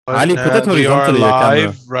Ali, put it And we are horizontally, your camera.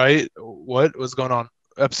 live, right? What was going on?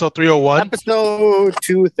 Episode 301? Episode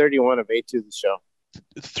 231 of A2 the show.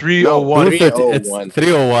 301. 230, it's 301.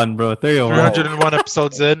 301, bro. 301. 301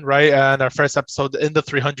 episodes in, right? And our first episode in the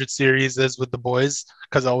 300 series is with the boys,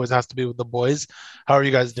 because it always has to be with the boys. How are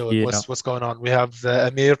you guys doing? Yeah. What's going on? We have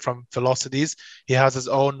Amir from Velocities. He has his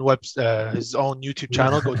own his own YouTube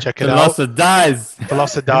channel. Go check it out.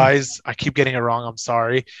 Velocities. I keep getting it wrong. I'm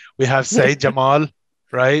sorry. We have Saeed Jamal,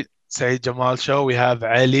 right? Saeed Jamal show. We have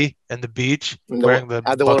Ali in the beach wearing the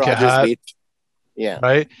at the bucket Rogers hat. Beach. Yeah.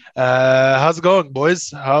 Right. How's it going,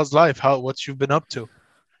 boys? How's life? What you've been up to?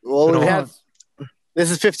 Well, we have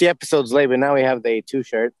this is 50 episodes late, but now we have the A2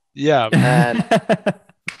 shirt. Yeah. And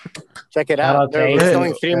check it out. Okay. There's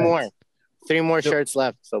only three more shirts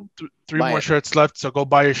left. So three buy more it. shirts left. So go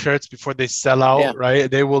buy your shirts before they sell out. Yeah.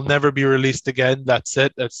 Right. They will never be released again. That's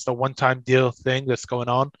it. That's the one-time deal thing that's going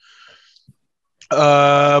on.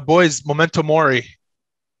 Boys, Memento Mori.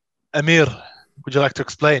 Amir, would you like to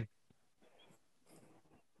explain?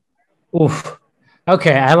 Oof.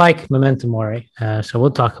 Okay, I like Memento Mori, so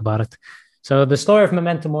we'll talk about it. So the story of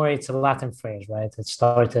Memento Mori, it's a Latin phrase, right? It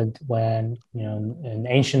started when, in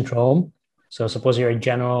ancient Rome. So suppose you're a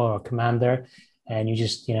general or a commander, and you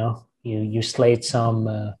just, you slayed some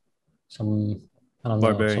I don't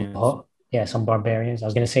Barbarians. know, some barbarians. I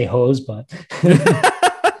was going to say hoes, but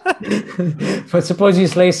but suppose you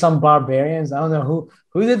slay some barbarians. I don't know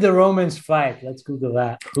who did the Romans fight. Let's Google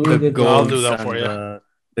that. I'll do that for you.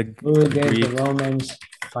 Who did the Romans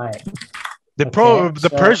fight? The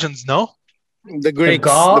Persians, no? The Greeks,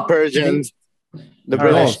 Gaul, the Persians, the All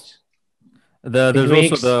right. British, There's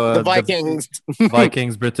Greeks, also the Vikings.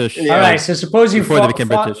 Vikings, British. Yeah. All right, so suppose you Before they became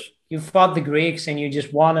British. you fought the Greeks and you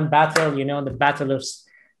just won a battle, the battle of,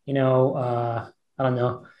 I don't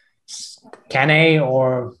know, Cannae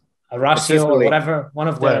or Arasio or whatever, one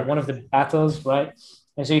of the battles, right?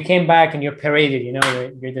 And so you came back and you're paraded,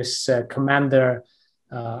 you're this commander.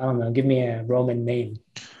 I don't know, give me a Roman name.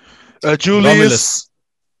 Julius.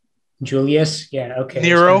 Julius, yeah, okay.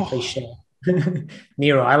 Nero.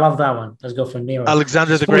 Nero, I love that one. Let's go for Nero.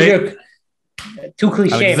 Alexander the Great. Too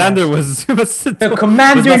cliche. Alexander was the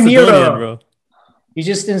Commander was Nero. bro. He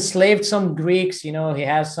just enslaved some Greeks. He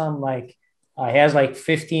has he has like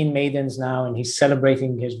 15 maidens now, and he's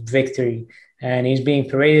celebrating his victory. And he's being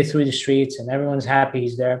paraded through the streets, and everyone's happy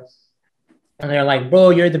he's there. And they're like,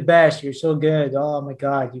 bro, you're the best. You're so good. Oh, my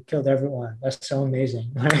God, you killed everyone. That's so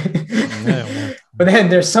amazing. But then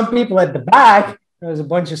there's some people at the back. There's a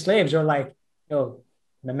bunch of slaves who are like, yo,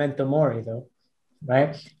 memento mori, though.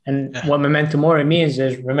 Right? And what memento mori means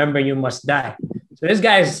is remember you must die. So this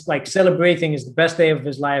guy's like celebrating is the best day of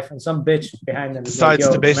his life, and some bitch behind him decides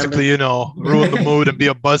to basically, ruin the mood and be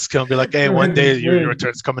a buzzkill and be like, hey, one day your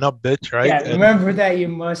turn's coming up, bitch, right? Yeah, remember that you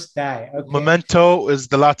must die. Okay. Memento is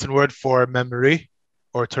the Latin word for memory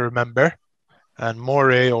or to remember, and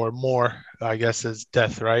more or more, I guess, is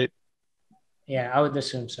death, right? Yeah, I would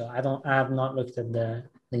assume so. I have not looked at the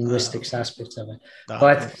linguistics aspects of it, No,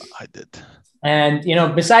 but I did. And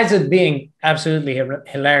besides it being absolutely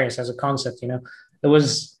hilarious as a concept,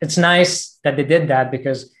 it's nice that they did that,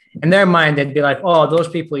 because in their mind they'd be like, oh, those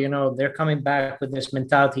people, they're coming back with this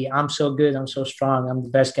mentality. I'm so good, I'm so strong, I'm the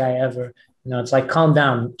best guy ever. It's like, calm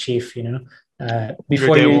down, chief.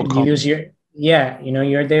 Before you use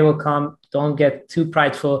your day will come. Don't get too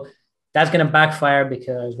prideful. That's gonna backfire,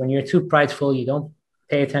 because when you're too prideful, you don't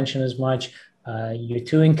pay attention as much. You're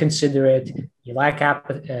too inconsiderate. You lack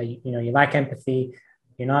you lack empathy.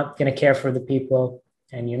 You're not going to care for the people,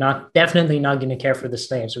 and you're definitely not going to care for the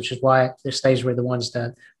slaves, which is why the slaves were the ones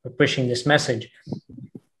that were pushing this message.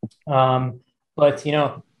 But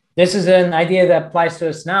this is an idea that applies to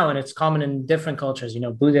us now, and it's common in different cultures.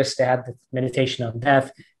 Buddhists, they had the meditation on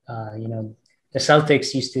death. The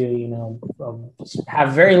Celtics used to,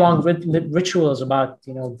 have very long rituals about,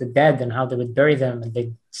 the dead and how they would bury them, and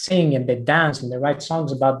they sing and they dance and they write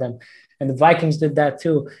songs about them. And the Vikings did that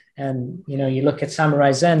too. And, you look at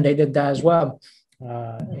Samurai Zen, they did that as well.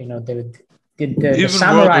 They did the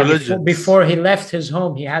samurai before he left his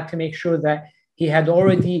home, he had to make sure that he had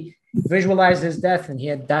already visualized his death and he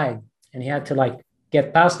had died, and he had to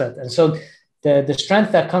get past that. And so the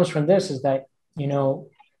strength that comes from this is that,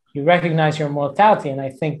 you recognize your mortality. And I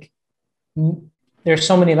think there's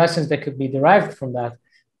so many lessons that could be derived from that.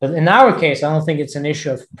 But in our case, I don't think it's an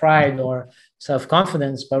issue of pride or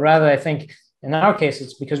self-confidence, but rather I think in our case,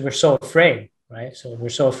 it's because we're so afraid, right? So we're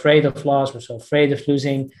so afraid of loss. We're so afraid of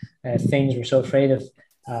losing things. We're so afraid of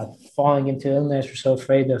falling into illness. We're so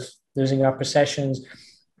afraid of losing our possessions.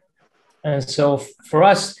 And so for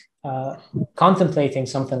us, contemplating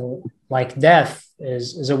something like death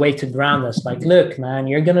is a way to ground us. Like, look, man,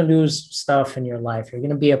 you're going to lose stuff in your life. You're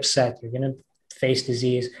going to be upset. You're going to face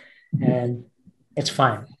disease, and it's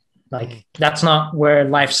fine. Like, that's not where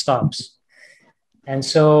life stops. And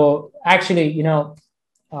so actually,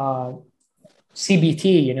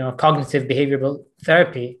 CBT, cognitive behavioral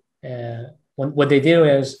therapy, what they do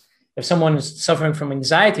is, if someone is suffering from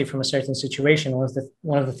anxiety from a certain situation,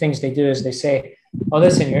 one of the things they do is they say, oh,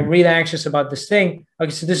 listen, you're really anxious about this thing.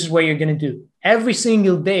 Okay, so this is what you're going to do. Every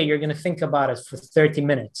single day, you're going to think about it for 30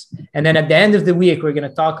 minutes. And then at the end of the week, we're going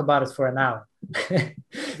to talk about it for an hour.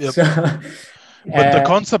 Yep. But the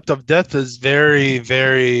concept of death is very,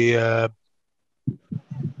 very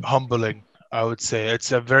humbling, I would say.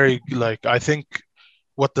 It's a very, I think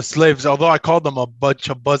what the slaves, although I called them a bunch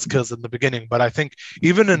of buzzkills in the beginning, but I think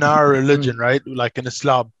even in our religion, right, like in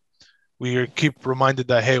Islam, we keep reminded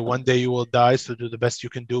that, hey, one day you will die, so do the best you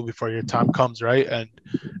can do before your time comes, right? And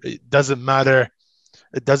it doesn't matter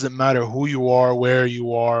who you are, where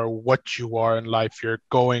you are, what you are in life, you're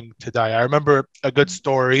going to die. I remember a good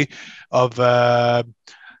story of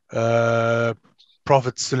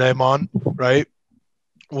Prophet Sulaiman, right?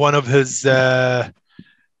 One of his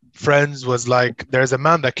friends was like, there's a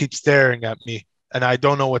man that keeps staring at me and I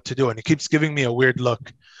don't know what to do, and he keeps giving me a weird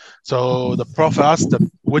look. So the Prophet asked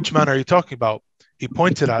him, which man are you talking about? He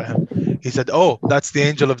pointed at him. He said, oh, that's the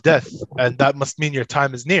angel of death, and that must mean your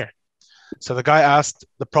time is near. So the guy asked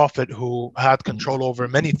the Prophet, who had control over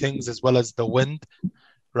many things as well as the wind,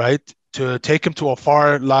 right, to take him to a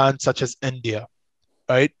far land such as India,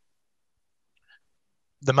 right?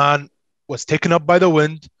 The man was taken up by the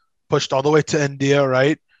wind, pushed all the way to India,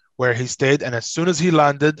 right, where he stayed. And as soon as he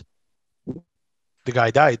landed, the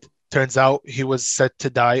guy died. Turns out he was set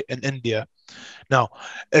to die in India. Now,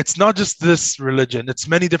 it's not just this religion. It's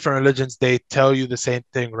many different religions. They tell you the same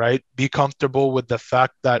thing, right? Be comfortable with the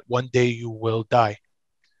fact that one day you will die.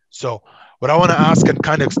 So what I want to ask and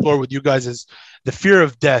kind of explore with you guys is the fear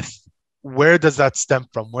of death. Where does that stem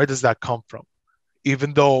from? Where does that come from?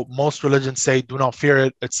 Even though most religions say, do not fear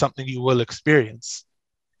it, it's something you will experience.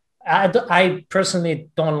 I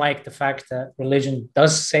personally don't like the fact that religion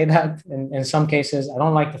does say that in some cases. I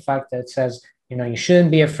don't like the fact that it says, you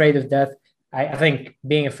shouldn't be afraid of death. I think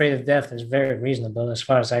being afraid of death is very reasonable as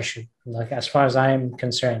far as as far as I'm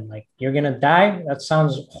concerned. Like, you're going to die? That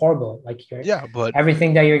sounds horrible. Like, but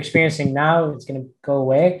everything that you're experiencing now, it's going to go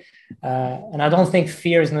away. And I don't think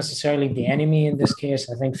fear is necessarily the enemy in this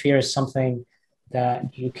case. I think fear is something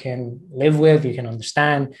that you can live with, you can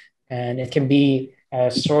understand, and it can be a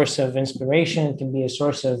source of inspiration. It can be a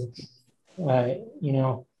source of,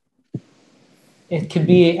 it could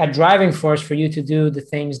be a driving force for you to do the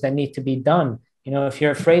things that need to be done. If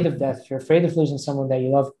you're afraid of death, if you're afraid of losing someone that you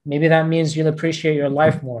love, maybe that means you'll appreciate your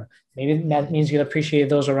life more. Maybe that means you'll appreciate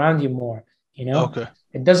those around you more. Okay.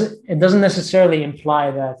 It doesn't necessarily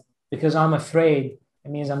imply that because I'm afraid,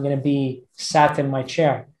 it means I'm going to be sat in my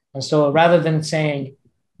chair. And so rather than saying,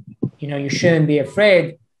 you shouldn't be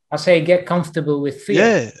afraid, I say get comfortable with fear.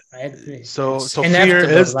 Yeah. Right? So fear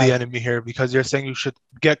is the enemy here, because you're saying you should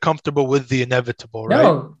get comfortable with the inevitable, right?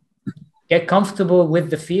 No, get comfortable with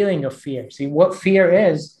the feeling of fear. See, what fear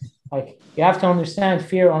is, like, you have to understand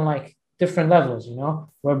fear on like different levels.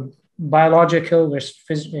 We're biological. There's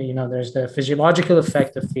the physiological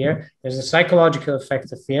effect of fear. There's the psychological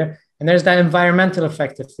effect of fear, and there's that environmental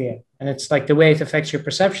effect of fear. And it's like the way it affects your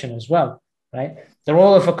perception as well, right? The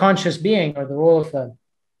role of a conscious being, or the role of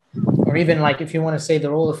or even like if you want to say the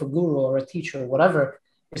role of a guru or a teacher or whatever,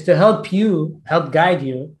 is to help guide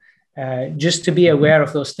you, just to be aware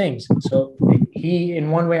of those things. So he,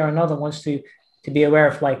 in one way or another, wants to be aware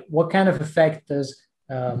of like what kind of effect does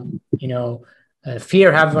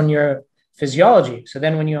fear have on your physiology. So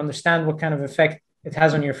then when you understand what kind of effect it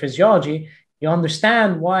has on your physiology, you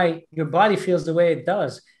understand why your body feels the way it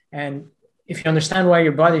does. And if you understand why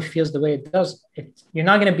your body feels the way it does, you're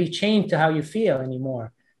not going to be chained to how you feel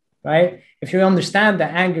anymore. Right? If you understand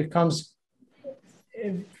that anger comes,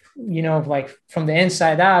 like from the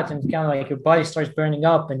inside out, and kind of like your body starts burning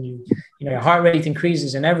up, and your heart rate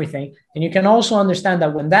increases and everything, and you can also understand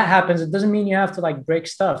that when that happens, it doesn't mean you have to like break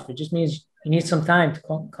stuff. It just means you need some time to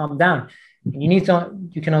calm down. And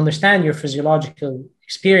you can understand your physiological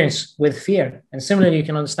experience with fear, and similarly, you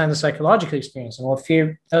can understand the psychological experience. And what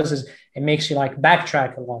fear does is it makes you like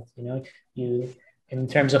backtrack a lot. In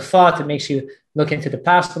terms of thought, it makes you look into the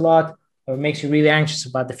past a lot, or it makes you really anxious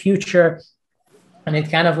about the future. And it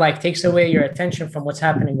kind of like takes away your attention from what's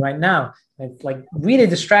happening right now. It like really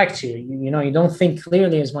distracts you. You don't think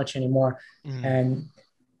clearly as much anymore. And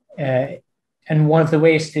one of the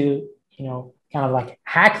ways to, kind of like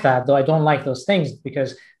hack that, though I don't like those things,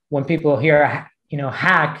 because when people hear,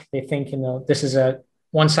 hack, they think, this is a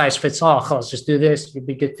one size fits all. Oh, just do this, you'll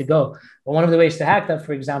be good to go. But one of the ways to hack that,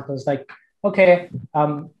 for example, is like, okay,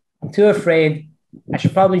 I'm too afraid. I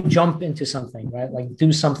should probably jump into something, right? Like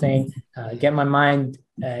do something, get my mind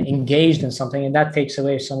engaged in something, and that takes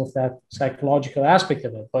away some of that psychological aspect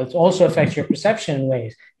of it. But it also affects your perception in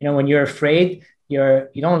ways. When you're afraid, you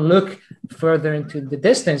don't look further into the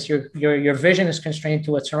distance. Your vision is constrained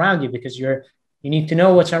to what's around you, because you need to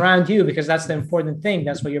know what's around you, because that's the important thing.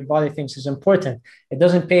 That's what your body thinks is important. It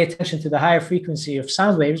doesn't pay attention to the higher frequency of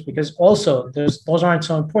sound waves, because also those aren't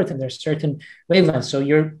so important. There's certain wavelengths. So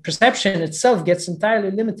your perception itself gets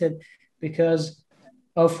entirely limited because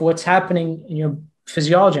of what's happening in your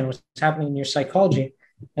physiology and what's happening in your psychology.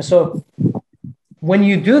 And so when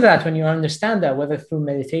you do that, when you understand that, whether through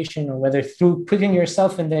meditation or whether through putting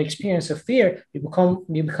yourself in the experience of fear, you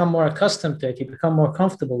become more accustomed to it, you become more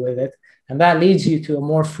comfortable with it. And that leads you to a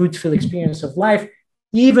more fruitful experience of life,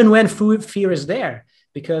 even when fear is there.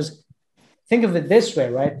 Because think of it this way,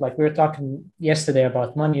 right? Like we were talking yesterday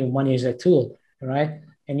about money. Money is a tool, right?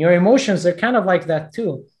 And your emotions, they're kind of like that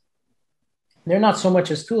too. They're not so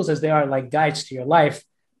much as tools as they are like guides to your life.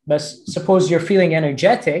 But suppose you're feeling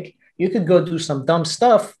energetic, you could go do some dumb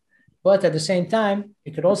stuff, but at the same time,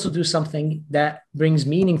 you could also do something that brings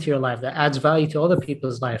meaning to your life, that adds value to other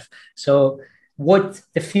people's life. So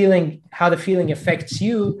how the feeling affects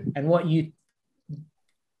you and what you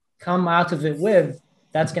come out of it with,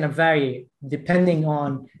 that's going to vary depending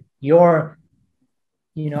on your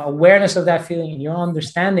awareness of that feeling and your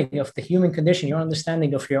understanding of the human condition, your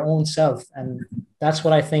understanding of your own self. And that's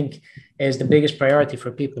what I think is the biggest priority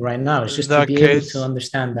for people right now, is just to be able to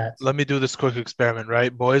understand that. Let me do this quick experiment,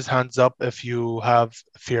 right? Boys, hands up if you have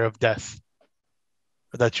fear of death,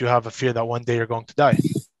 or that you have a fear that one day you're going to die.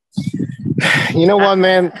 You know what,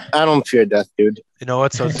 man? I don't fear death, dude. You know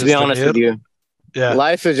what? So to be honest with you, yeah,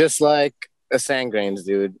 life is just like a sand grains,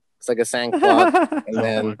 dude. It's like a sand clock, and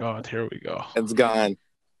then oh my god, here we go. It's gone,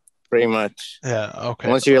 pretty much. Yeah. Okay.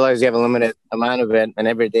 Once you realize you have a limited amount of it, and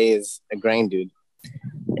every day is a grain, dude,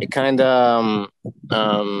 it kind of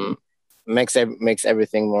makes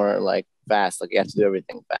everything more like fast. Like you have to do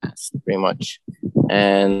everything fast, pretty much,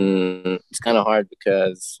 and it's kind of hard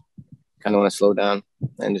because I kind of want to slow down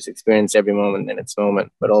and just experience every moment in its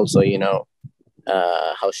moment, but also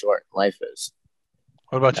how short life is.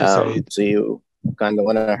 What about you, Saeed? So you kind of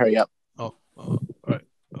want to hurry up. All right.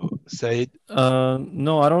 Saeed?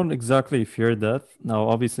 No, I don't exactly fear death. Now,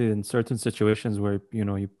 obviously, in certain situations where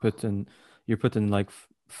you're put in like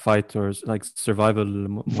fight or like survival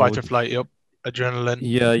mode. Fight or flight. Yep. Adrenaline.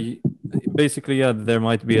 Yeah. Basically, yeah, there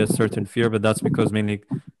might be a certain fear, but that's because mainly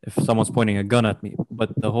if someone's pointing a gun at me.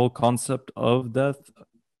 But the whole concept of death,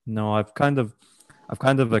 no, I've kind of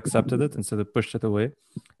accepted it instead of pushed it away,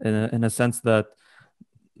 in a sense that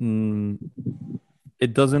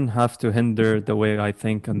it doesn't have to hinder the way I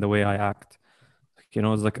think and the way I act.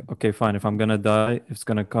 It's like, okay, fine. If I'm gonna die, if it's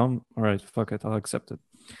gonna come, all right, fuck it, I'll accept it.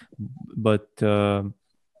 But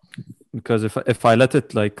because if I let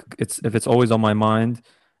it, like, if it's always on my mind,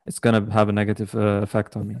 it's gonna have a negative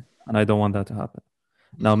effect on me, and I don't want that to happen.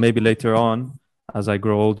 Now, maybe later on, as I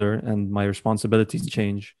grow older and my responsibilities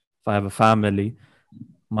change, if I have a family,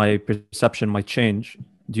 my perception might change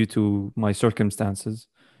due to my circumstances.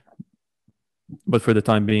 But for the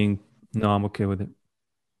time being, no, I'm okay with it.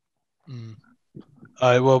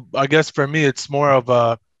 I guess for me, it's more of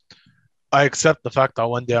I accept the fact that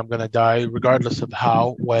one day I'm going to die, regardless of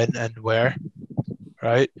how, when, and where,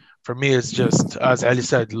 right? For me, it's just, as Ali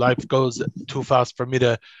said, life goes too fast for me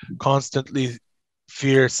to constantly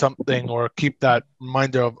fear something or keep that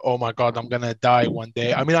reminder of, oh my God, I'm going to die one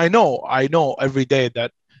day. I mean, I know every day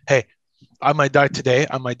that, hey, I might die today,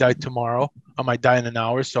 I might die tomorrow, I might die in an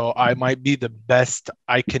hour, so I might be the best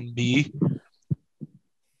I can be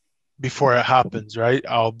before it happens, right?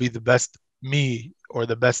 I'll be the best me or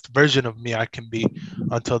the best version of me I can be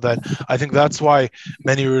until then. I think that's why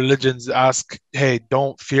many religions ask, hey,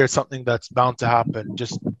 don't fear something that's bound to happen.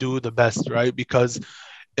 Just do the best, right? Because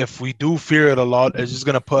if we do fear it a lot, it's just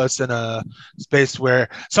going to put us in a space where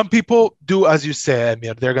some people do, as you say,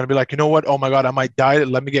 Amir, they're going to be like, you know what? Oh my God, I might die.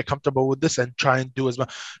 Let me get comfortable with this and try and do as much.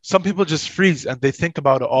 Some people just freeze and they think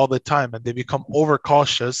about it all the time and they become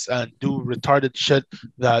overcautious and do retarded shit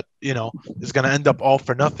that, is going to end up all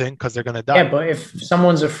for nothing because they're going to die. Yeah, but if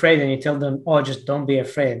someone's afraid and you tell them, oh, just don't be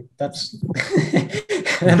afraid, that's...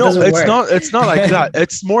 No, it's not like that.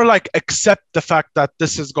 It's more like accept the fact that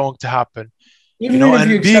this is going to happen. Even if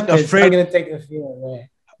you accept it, it's not going to take the fear away.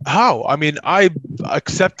 How? I mean, I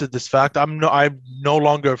accepted this fact. I'm no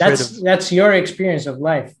longer afraid of. That's your experience of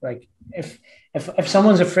life. Like if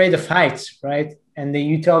someone's afraid of heights, right, and then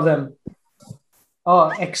you tell them,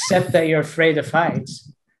 "Oh, accept that you're afraid of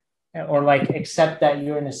heights," or like accept that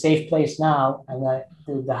you're in a safe place now, and that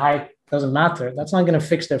the height doesn't matter. That's not going to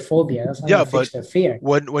fix their phobia. That's not going to fix their fear.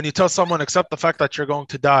 When you tell someone accept the fact that you're going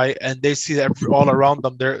to die, and they see that all around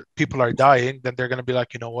them, people are dying, then they're going to be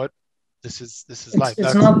like, you know what, this is life.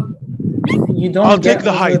 It's not. You don't. I'll take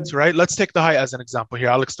the heights, right? Let's take the height as an example here.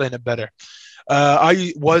 I'll explain it better.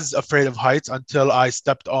 I was afraid of heights until I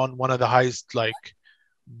stepped on one of the highest, like,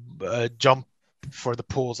 jump for the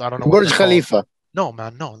pools. I don't know. Burj Khalifa. No,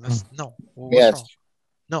 man. No. No. Yes. Wrong?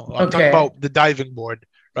 No. I'm talking about the diving board,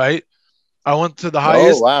 right? I went to the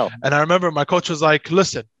highest. Oh, wow. And I remember my coach was like,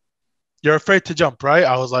 listen, you're afraid to jump, right?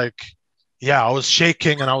 I was like, yeah, I was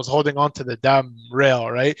shaking and I was holding on to the damn rail,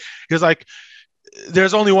 right? He was like,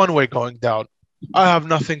 there's only one way going down. I have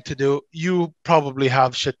nothing to do. You probably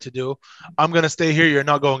have shit to do. I'm going to stay here. You're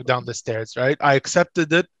not going down the stairs, right? I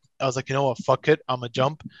accepted it. I was like, you know what? Fuck it. I'm going to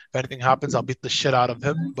jump. If anything happens, I'll beat the shit out of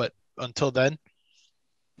him. But until then,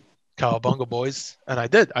 Cowabunga, boys. And I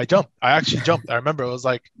did. I jumped. I actually jumped. I remember it was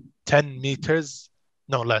like 10 meters.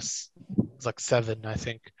 No, less. It was like 7, I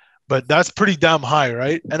think. But that's pretty damn high,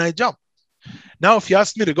 right? And I jumped. Now, if you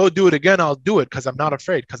ask me to go do it again, I'll do it because I'm not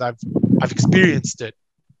afraid because I've experienced it.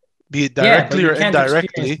 Be it directly or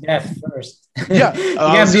indirectly. Death first. Yeah,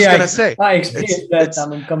 I was just gonna say.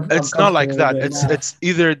 It's not like that. It's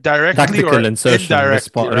either directly tactical or indirectly.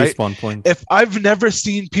 Right? Respawn point. If I've never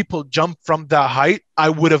seen people jump from that height, I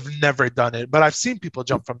would have never done it. But I've seen people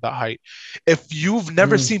jump from that height. If you've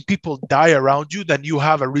never seen people die around you, then you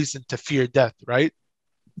have a reason to fear death, right?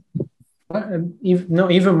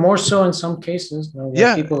 Even more so in some cases.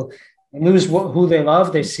 People lose who they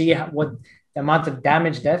love. They see what the amount of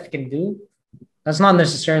damage death can do. That's not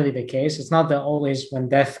necessarily the case. It's not that always when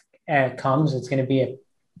death comes, it's going to be a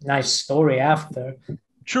nice story after.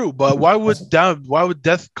 True, but why would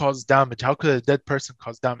death cause damage? How could a dead person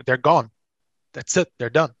cause damage? They're gone. That's it. They're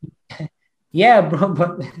done. Yeah, bro,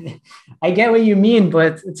 but I get what you mean,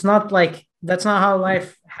 but it's not like that's not how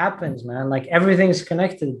life happens, man. Like everything's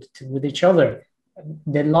connected with each other.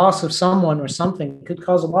 The loss of someone or something could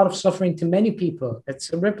cause a lot of suffering to many people.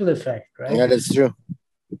 It's a ripple effect, right? Yeah, that's true.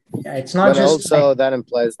 Yeah, it's not but just also that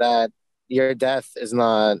implies that your death is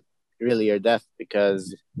not really your death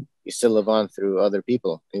because you still live on through other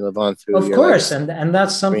people. You live on through. Of course, and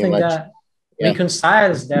that's something that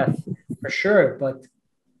reconciles death for sure. But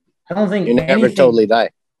I don't think you never totally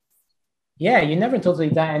die. Yeah, you never totally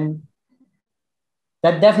die, and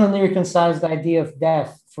that definitely reconciles the idea of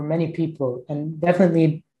death for many people, and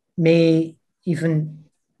definitely may even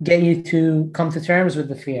get you to come to terms with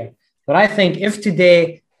the fear. But I think if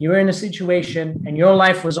today you were in a situation and your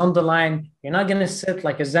life was on the line, you're not going to sit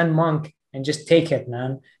like a Zen monk and just take it,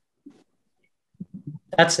 man.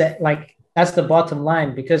 That's the bottom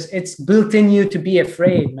line, because it's built in you to be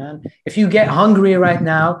afraid, man. If you get hungry right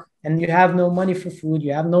now and you have no money for food,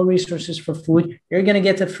 you have no resources for food, you're going to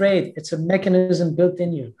get afraid. It's a mechanism built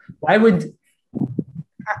in you.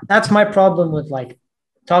 That's my problem with like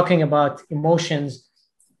talking about emotions,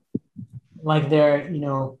 like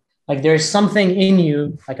like there's something in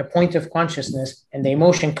you, like a point of consciousness, and the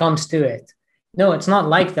emotion comes to it. No, it's not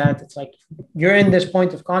like that. It's like you're in this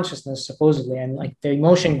point of consciousness, supposedly, and like the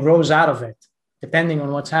emotion grows out of it, depending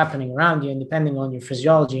on what's happening around you and depending on your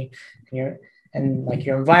physiology and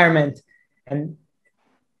your environment. And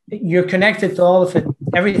you're connected to all of it,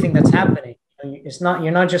 everything that's happening.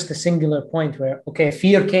 You're not just a singular point where, okay,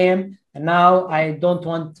 fear came and now I don't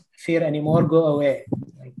want fear anymore, go away.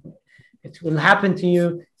 Like, it will happen to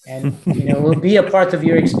you and will be a part of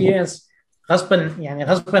your experience. You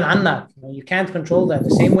can't control that.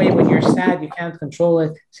 The same way when you're sad, you can't control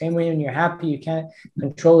it. Same way when you're happy, you can't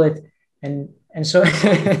control it. And so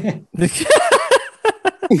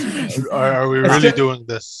are we really doing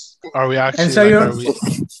this? Are we actually? And so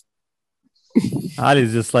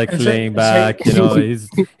Ali's just like laying back, he's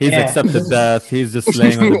accepted death. He's just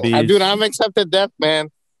laying on the beach. Dude, I'm accepted death, man.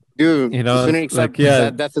 Dude, the sooner you accept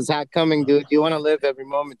that death is coming, dude, you want to live every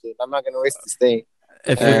moment, dude. I'm not going to waste this day.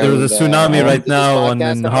 If there was a tsunami right now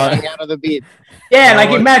out of the beach. Yeah, like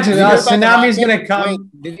imagine a tsunami is going to come.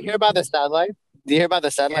 Wait, did you hear about the satellite? Did you hear about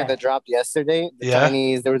the satellite that dropped yesterday?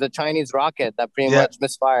 There was a Chinese rocket that pretty much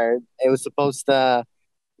misfired. It was supposed to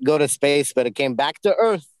go to space, but it came back to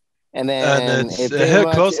Earth. And then it hit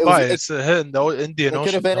close by. It's hit in the Indian Ocean. It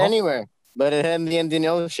could have hit anywhere, but it hit in the Indian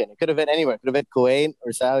Ocean. It could have hit anywhere. It could have hit Kuwait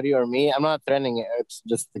or Saudi or me. I'm not threatening it. It's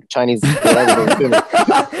just the Chinese.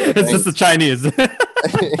 It's just the Chinese.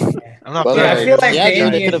 I'm not. Well, Yeah, I feel like yeah, the dude, it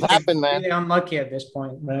Indians could have happened, are man. really unlucky at this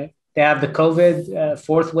point, right? They have the COVID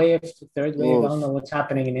fourth wave, third wave. I don't know what's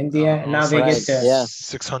happening in India, and now it's they right, get to yeah.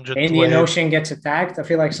 600 the Indian wave. Ocean gets attacked. I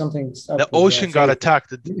feel like something's up The with ocean got fate.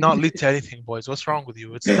 attacked. It did not lead to anything, boys. What's wrong with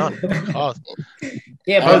you? It's done. Oh,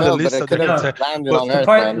 Yeah, I Well, but the know, least but it that could they're have gonna say- landed but on the Earth,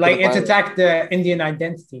 part, man. like Could've it's landed. attacked the Indian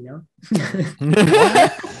identity, no?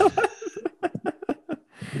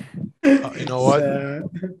 you know what? So,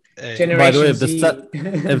 Hey, Generation By the way,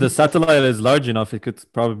 Z. if the satellite is large enough, it could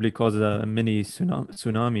probably cause a mini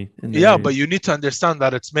tsunami. In the yeah, area. but you need to understand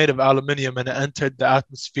that it's made of aluminium and it entered the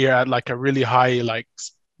atmosphere at like a really high, like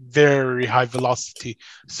very high velocity.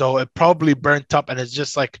 So it probably burnt up and it's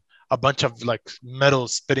just like a bunch of like metal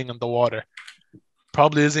spitting in the water.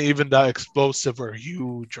 Probably isn't even that explosive or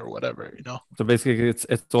huge or whatever, you know. So basically, it's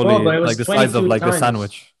But only it was like the size of 22 like a tons.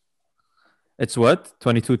 sandwich. It's what?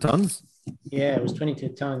 22 tons Yeah, it was 22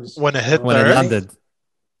 tons. When it hit when the it Earth? landed.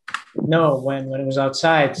 No, when it was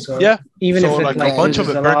outside. So Yeah. even So if it like like a bunch of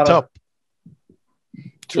loses it a lot burnt of, up.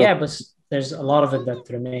 yeah, but there's a lot of it that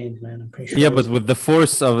remained, man. I'm pretty sure. Yeah, it was- but with the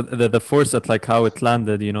force of the force at like how it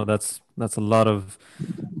landed, you know, that's a lot of.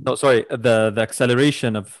 No, sorry, the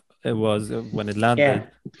acceleration of it was when it landed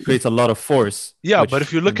creates a lot of force. Yeah, which, but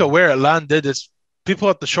if you look know, at where it landed, it's people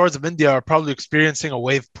at the shores of India are probably experiencing a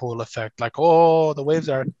wave pool effect. Like, oh, the waves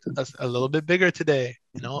are a little bit bigger today.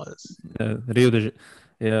 You know, Rio de,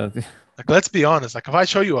 yeah, like let's be honest. Like if I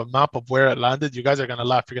show you a map of where it landed, you guys are gonna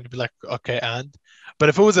laugh. You're gonna be like, okay, and. But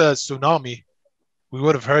if it was a tsunami, we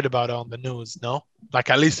would have heard about it on the news. No, like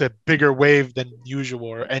at least a bigger wave than usual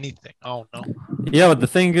or anything. I don't know. yeah. But the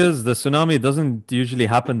thing is, the tsunami doesn't usually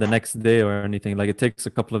happen the next day or anything. Like it takes a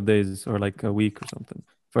couple of days or like a week or something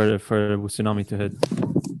for a tsunami to hit.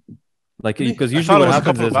 Like because I usually thought it what was a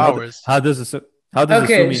happens couple is of hours. how does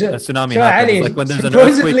Okay, a tsunami so happen? Ali, It's like when there's an earthquake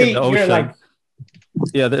in supposedly the you're ocean. like,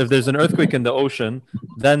 Yeah, if there's an earthquake in the ocean,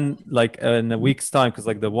 then like in a week's time, because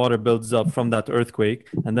like the water builds up from that earthquake,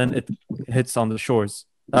 and then it hits on the shores.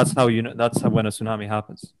 That's how you know. That's how when a tsunami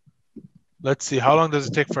happens. Let's see. How long does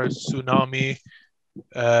it take for a tsunami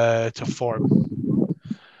to form?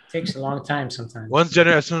 takes a long time sometimes. Once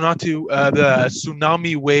generated the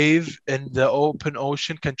tsunami wave in the open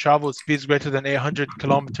ocean can travel at speeds greater than 800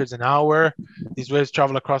 kilometers an hour. These waves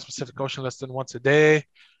travel across Pacific Ocean less than once a day.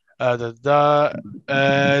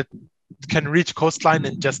 Can reach coastline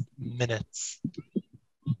in just minutes.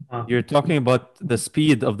 You're talking about the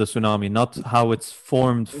speed of the tsunami, not how it's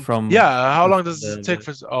formed from. Yeah, how long does it take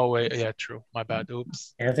for? Oh wait, yeah, true. My bad.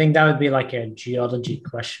 Oops. I think that would be like a geology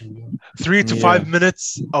question. 3 to 5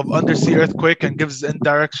 minutes of undersea earthquake and gives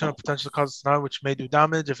indirection of potential cause of tsunami, which may do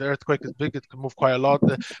damage. If the earthquake is big, it can move quite a lot.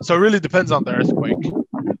 So it really depends on the earthquake.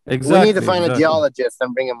 Exactly. We need to find a geologist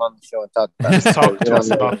and bring him on the show and talk about Let's this. talk to us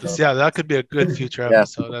about this. Yeah, that could be a good future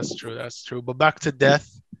episode. Yeah. That's true. That's true. But back to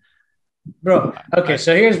death. Bro, okay,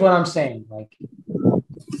 so here's what I'm saying. Like,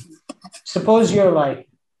 suppose you're like,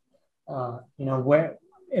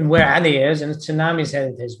 where Ali is, and tsunami's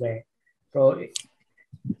headed his way, bro.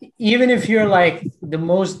 Even if you're like the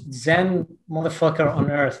most zen motherfucker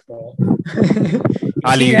on earth, bro.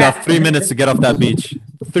 Ali, you got 3 minutes to get off that beach.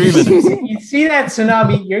 3 minutes. You see that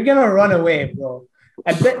tsunami, you're gonna run away, bro.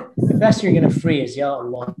 I bet the best you're gonna freeze. Ya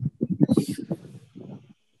Allah.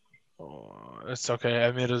 It's okay.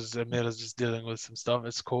 Amir is just dealing with some stuff.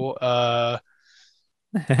 It's cool. I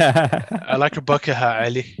like your bucket hat,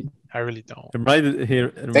 Ali. I really don't.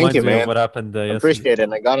 It reminds me of what happened yesterday. Appreciate it.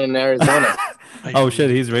 I got in Arizona. Oh shit,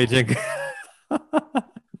 he's raging.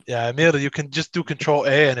 Yeah, Amir, you can just do Control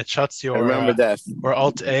A and it shuts your. I remember that. Or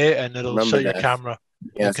Alt A and it'll shut your camera.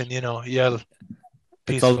 Yes. You can, yell.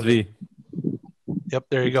 It's Alt V. Yep,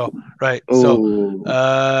 there you go. Right. Ooh. So,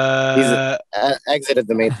 he's exited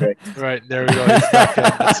the Matrix. Right, there we go. He's back in.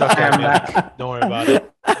 It's okay, man. Don't worry about it.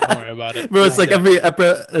 Don't worry about it. Bro, it's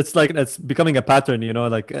like it's becoming a pattern,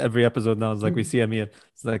 like every episode now is like we see Amir.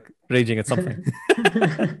 It's like raging at something.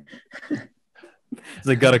 It's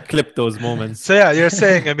like gotta clip those moments. So yeah, you're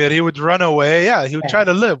saying Amir, he would run away. Yeah, he would try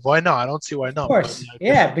to live. Why not? I don't see why not. Of course.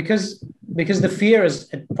 Yeah, because the fear is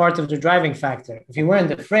a part of the driving factor. If you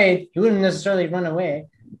weren't afraid, you wouldn't necessarily run away.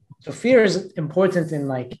 So fear is important in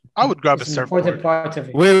like. I would grab a surfboard. Important part of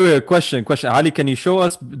it. Wait. Question. Ali, can you show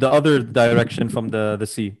us the other direction from the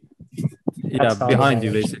sea? Yeah, behind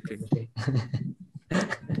you, basically.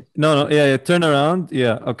 No. Yeah. Turn around.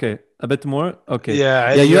 Yeah. Okay. A bit more. Okay.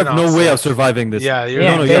 Yeah. You have no way of surviving this. Yeah. You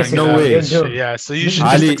have no way. Yeah. So you should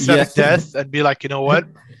just accept death and be like, you know what?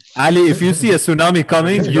 Ali, if you see a tsunami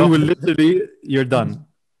coming, you will you're done.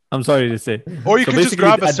 I'm sorry to say. Or you can just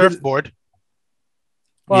grab a surfboard.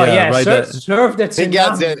 Well, yeah, right. Surf that He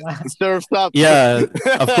gets it. Surf's up. Yeah,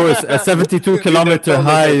 of course. A 72-kilometer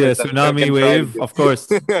high tsunami wave. Of course,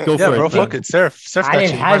 go for Yeah, it. bro, fuck it. Surf that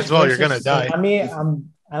shit. You might as well. You're gonna die.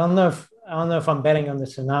 I don't know if I'm betting on the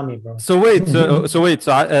tsunami, bro. So wait.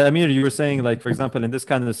 So Amir, you were saying, like, for example, in this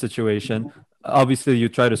kind of situation, obviously you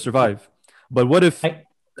try to survive. But what if,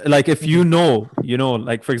 like, if you know,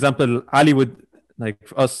 like, for example, Ali would, like,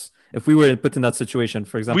 us, if we were put in that situation,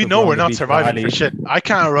 for example, we know we're not surviving for shit. I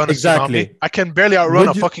can't run a tsunami. I can barely outrun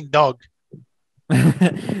a fucking dog.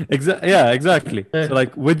 Yeah, exactly. So,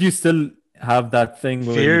 like, would you still have that thing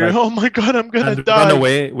where fear? Like, oh my god, I'm gonna die. Run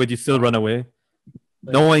away? Would you still run away,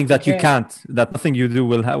 knowing that you can't? That nothing you do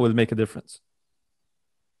will make a difference.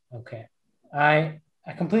 Okay, I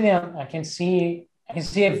completely. I can see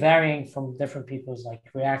it varying from different people's like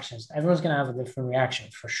reactions. Everyone's gonna have a different reaction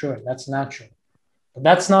for sure. That's natural. But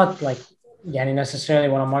that's not like necessarily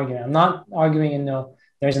what I'm arguing. I'm not arguing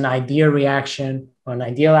there's an ideal reaction or an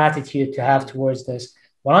ideal attitude to have towards this.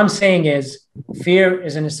 What I'm saying is fear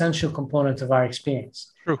is an essential component of our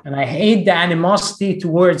experience. True. And I hate the animosity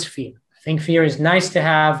towards fear. I think fear is nice to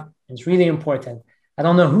have. It's really important. I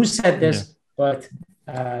don't know who said this, but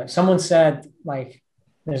someone said, like,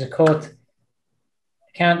 there's a quote.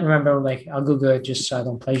 I can't remember, like, I'll Google it just so I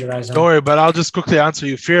don't plagiarize them. Don't worry, but I'll just quickly answer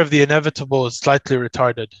you. Fear of the inevitable is slightly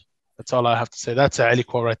retarded. That's all I have to say. That's an Ali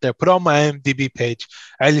quote right there. Put on my IMDb page.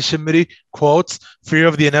 Ali Shimri quotes, fear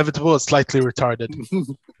of the inevitable is slightly retarded.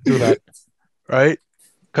 Do that. Right?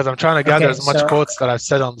 Because I'm trying to gather as much quotes that I've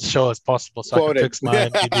said on the show as possible so I can fix my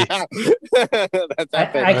IMDb.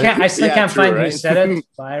 I still can't find who said it,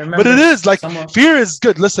 but I remember. But it is like fear is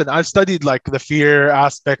good. Listen, I've studied like the fear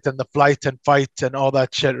aspect and the flight and fight and all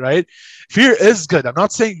that shit, right? Fear is good. I'm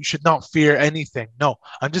not saying you should not fear anything. No,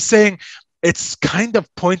 I'm just saying it's kind of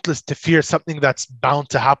pointless to fear something that's bound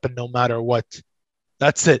to happen no matter what.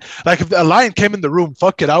 That's it. Like if a lion came in the room,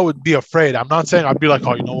 fuck it, I would be afraid. I'm not saying I'd be like,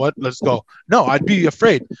 oh, you know what? Let's go. No, I'd be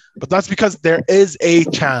afraid. But that's because there is a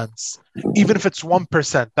chance, even if it's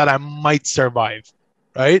 1%, that I might survive,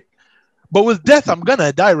 right? But with death, I'm going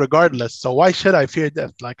to die regardless. So why should I fear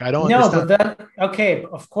death? Like, I don't understand. But okay,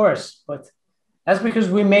 of course. But that's because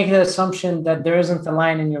we make the assumption that there isn't a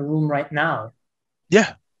lion in your room right now.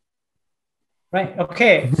 Yeah. Right.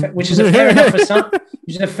 Okay. Which is a fair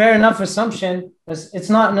enough assumption. It's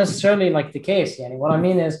not necessarily like the case. Yani. What I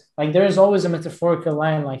mean is, like, there is always a metaphorical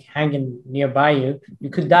lion like hanging nearby you. You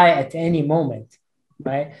could die at any moment,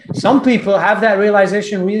 right? Some people have that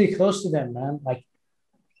realization really close to them, man. Like,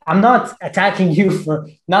 I'm not attacking you for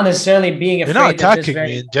not necessarily being afraid. You're not attacking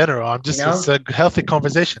me in general. I'm just, it's a healthy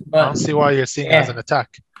conversation. But I don't see why you're seeing it as an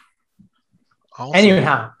attack.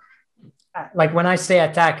 Anyhow. Like when I say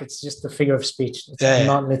attack, it's just a figure of speech. It's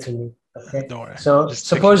not literally. Okay. So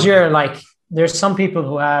suppose you're like, there's some people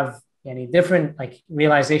who have any different like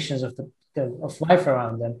realizations of of life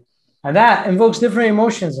around them, and that invokes different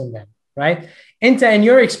emotions in them, right? In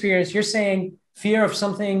your experience, you're saying fear of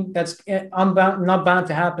something that's not bound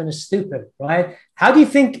to happen is stupid, right? How do you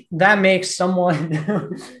think that makes someone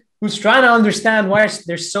who's trying to understand why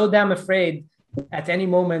they're so damn afraid at any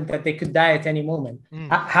moment that they could die at any moment?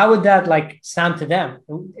 How would that like sound to them?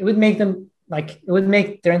 It would make them like, it would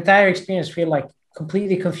make their entire experience feel like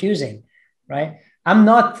completely confusing, right? I'm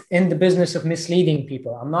not in the business of misleading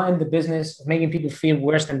people. I'm not in the business of making people feel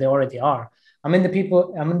worse than they already are. I'm in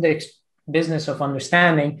the business of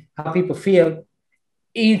understanding how people feel,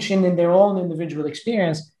 each in their own individual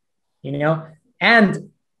experience,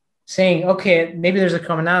 and saying, okay, maybe there's a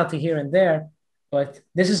commonality here and there, but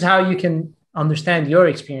this is how you can understand your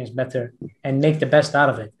experience better and make the best out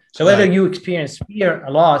of it. So whether you experience fear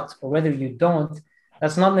a lot or whether you don't,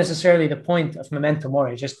 that's not necessarily the point of Memento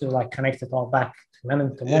Mori, just to like connect it all back to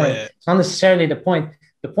Memento Mori. It's not necessarily the point.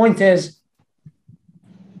 The point is,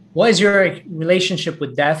 what is your relationship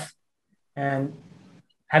with death? And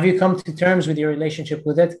have you come to terms with your relationship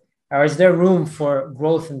with it? Or is there room for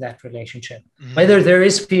growth in that relationship? Whether there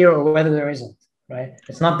is fear or whether there isn't, right?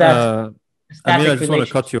 It's not that... I mean, I just want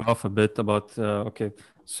to cut you off a bit about, okay.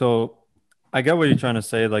 So I get what you're trying to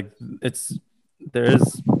say. Like there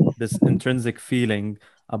is this intrinsic feeling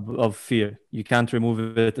of fear. You can't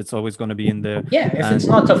remove it. It's always going to be in there. Yeah. If it's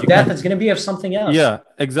not of death, it's going to be of something else. Yeah,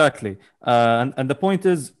 exactly. And the point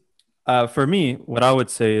is, for me, what I would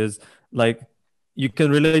say is like, you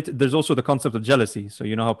can relate. There's also the concept of jealousy. So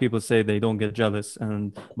you know how people say they don't get jealous,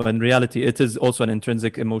 but in reality, it is also an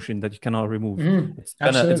intrinsic emotion that you cannot remove. It's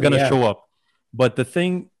gonna show up. But the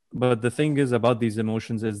thing is about these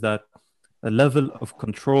emotions is that a level of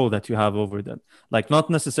control that you have over them, like not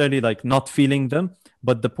necessarily like not feeling them,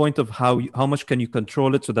 but the point of how much can you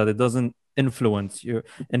control it so that it doesn't influence your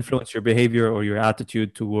behavior or your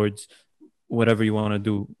attitude towards whatever you want to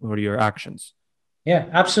do or your actions. Yeah,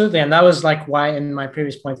 absolutely. And that was like why in my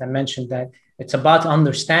previous point I mentioned that it's about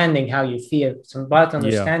understanding how you feel. It's about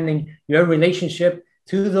understanding your relationship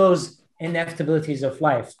to those inevitabilities of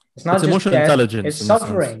life. It's not just emotional death, intelligence. It's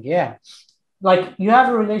suffering. Yeah. Like you have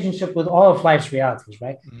a relationship with all of life's realities,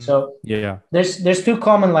 right? So there's two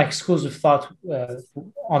common like schools of thought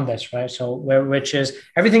on this, right? So which is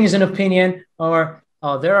everything is an opinion, or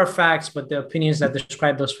there are facts, but the opinions that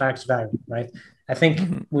describe those facts vary, right? I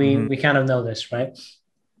think we kind of know this, right?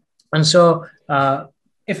 And so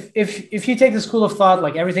if you take the school of thought,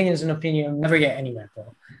 like everything is an opinion, you'll never get anywhere,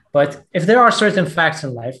 bro. But if there are certain facts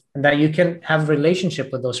in life and that you can have a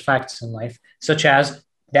relationship with those facts in life, such as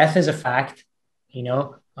death is a fact,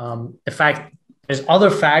 the fact there's other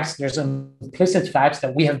facts, there's implicit facts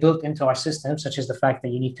that we have built into our system, such as the fact that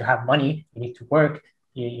you need to have money, you need to work,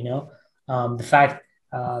 the fact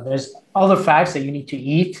there's other facts that you need to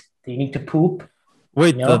eat, that you need to poop.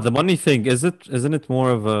 Wait, the money thing, isn't it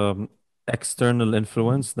more of a external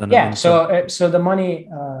influence than so the money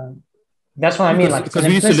that's what I mean, like because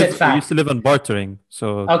we used to live on bartering.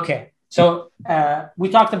 So okay, so we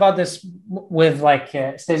talked about this with like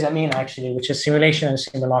Stez Amin actually, which is simulation and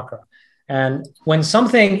simulacra. And when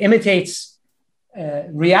something imitates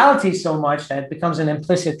reality so much that it becomes an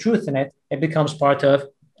implicit truth in it, it becomes part of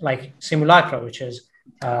like simulacra, which is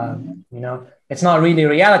it's not really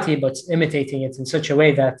reality, but it's imitating it in such a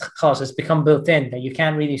way that it's become built in that you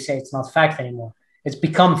can't really say it's not fact anymore. It's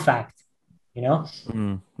become fact,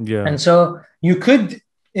 And so you could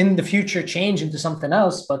in the future change into something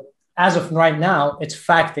else, but as of right now, it's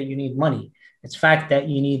fact that you need money. It's fact that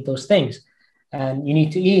you need those things and you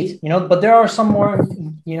need to eat, but there are some more,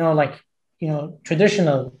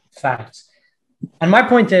 traditional facts. And my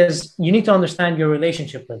point is you need to understand your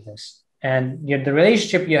relationship with this. And the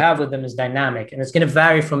relationship you have with them is dynamic, and it's going to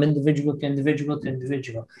vary from individual to individual to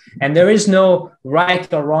individual. And there is no right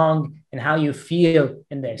or wrong in how you feel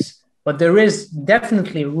in this, but there is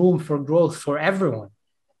definitely room for growth for everyone.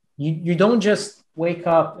 You don't just wake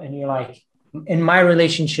up and you're like, in my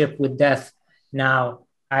relationship with death now,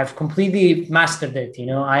 I've completely mastered it.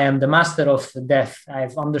 I am the master of death.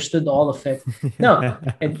 I've understood all of it. No,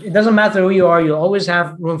 it doesn't matter who you are. You always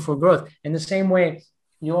have room for growth. In the same way,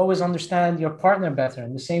 you always understand your partner better.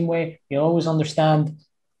 In the same way, you always understand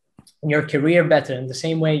your career better. In the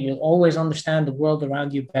same way, you'll always understand the world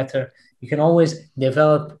around you better. You can always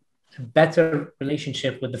develop a better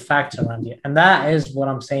relationship with the facts around you. And that is what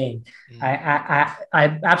I'm saying. I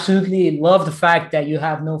absolutely love the fact that you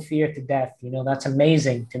have no fear to death. That's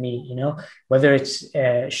amazing to me, whether it's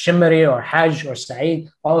Shimari or Hajj or Saeed,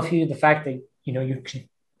 all of you, the fact that, you can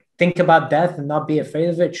think about death and not be afraid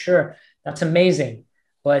of it. Sure. That's amazing.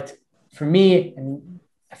 But for me and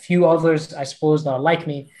a few others, I suppose, that are like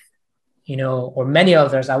me, or many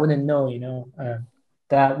others, I wouldn't know,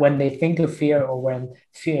 that when they think of fear or when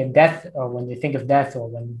death, or when they think of death or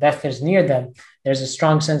when death is near them, there's a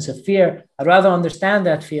strong sense of fear. I'd rather understand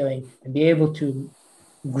that feeling and be able to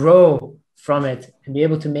grow from it and be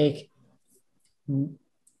able to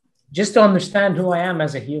just to understand who I am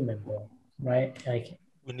as a human, bro, right? Like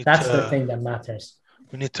that's the thing that matters.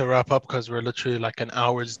 We need to wrap up because we're literally like an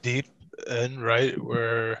hour's deep in, right?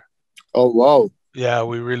 Oh, wow. Yeah,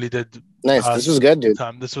 we really did. Nice. This was good, dude.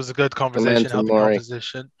 This was a good conversation, healthy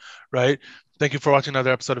conversation, right? Thank you for watching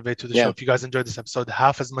another episode of A2 The Show. If you guys enjoyed this episode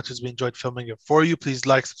half as much as we enjoyed filming it for you, please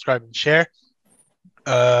like, subscribe, and share.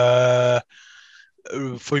 You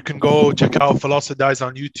can go check out Philosophy Dies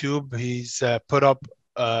on YouTube. He's put up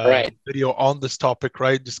video on this topic,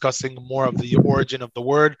 right, discussing more of the origin of the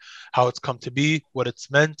word, how it's come to be, what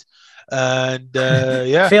it's meant, and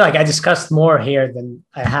I feel like I discussed more here than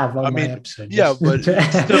I have on my episode. Yeah, but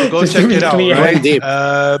still go check it out,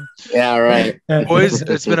 right? Boys,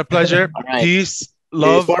 it's been a pleasure. Right. Peace,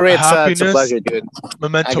 love, happiness. It's a pleasure, dude.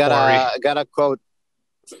 Memento I got a quote.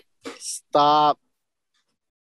 Stop